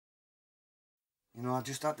You know, I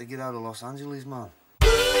just had to get out of Los Angeles, man.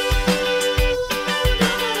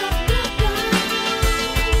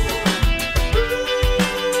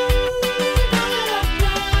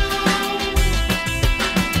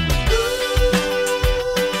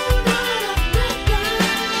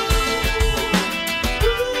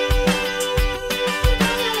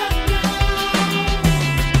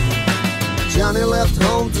 Johnny left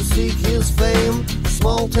home to seek his fame.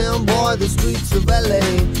 Small town boy, the streets of LA.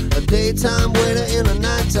 A daytime waiter in a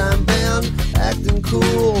nighttime band, acting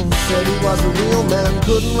cool, said he was a real man.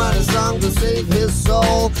 Couldn't write a song to save his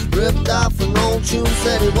soul. Ripped off an old tune,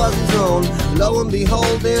 said it was his own. Lo and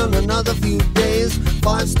behold, in another few days,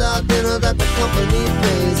 5-star dinner that the company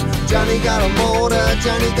pays. Johnny got a motor,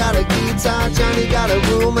 Johnny got a guitar, Johnny got a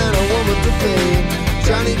room and a woman to pay.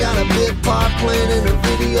 Johnny got a big part playing in a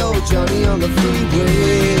video, Johnny on the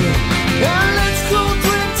freeway. Now let's go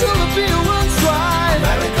drink till the beer runs dry.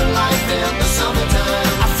 American life in the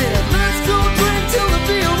summertime. I said let's go drink till the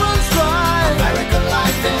beer runs dry. American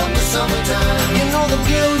life in the summertime. You know the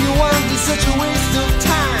girl you want is such a waste of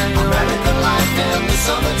time. American life in the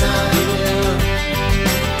summertime. Yeah.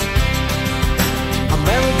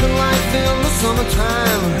 American life in the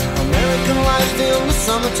summertime. American life in the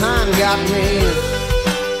summertime got me.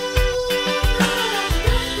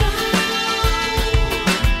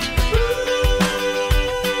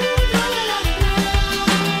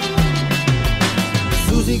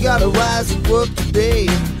 Susie got a rise at work today.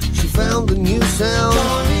 She found a new sound.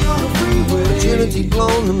 Johnny on the freeway. Virginity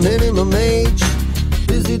blown the minimum age.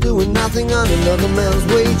 Busy doing nothing on another man's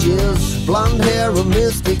wages. Blonde hair and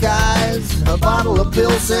mystic eyes. A bottle of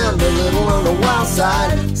pills and a little on the wild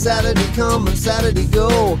side. Saturday come and Saturday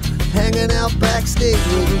go. Hanging out backstage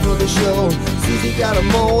waiting for the show. Susie got a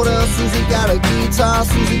motor, Susie got a guitar,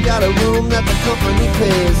 Susie got a room that the company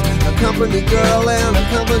pays. A company girl and a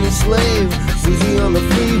company slave. Susie on the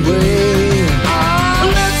freeway.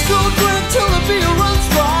 Let's go drink till the beer runs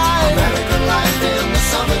dry. American life in the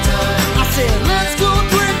summertime. I said let's go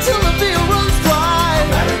drink till the beer runs dry.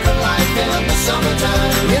 American life in the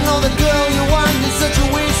summertime. You know the girl you want is such a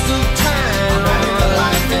waste of time. American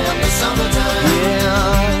life in the summertime.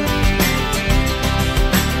 Yeah.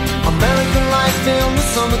 American life in the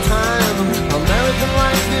summertime. American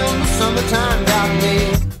life in the summertime got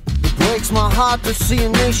me. It breaks my heart to see a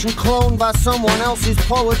nation cloned by someone else's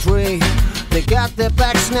poetry. They got their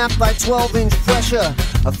back snapped by 12-inch pressure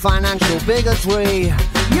of financial bigotry.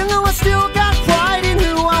 You know I still got pride in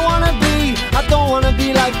who I wanna be. I don't wanna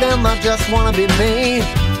be like them, I just wanna be me.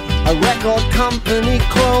 A record company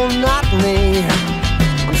clone, not me.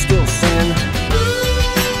 I'm still singing.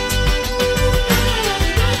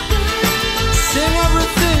 Sing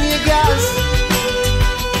everything you got.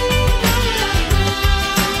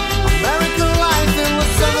 American life in the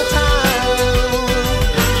summertime.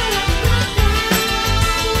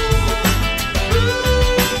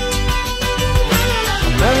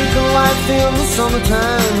 American life in the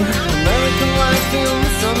summertime. American life in the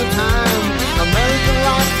summertime. American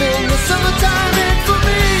life in the summertime ain't for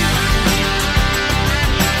me.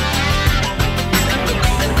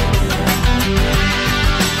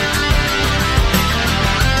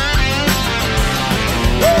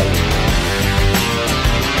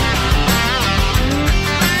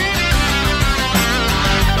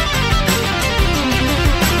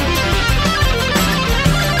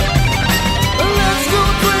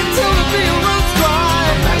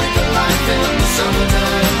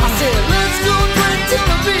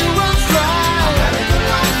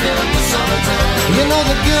 You know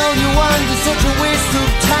the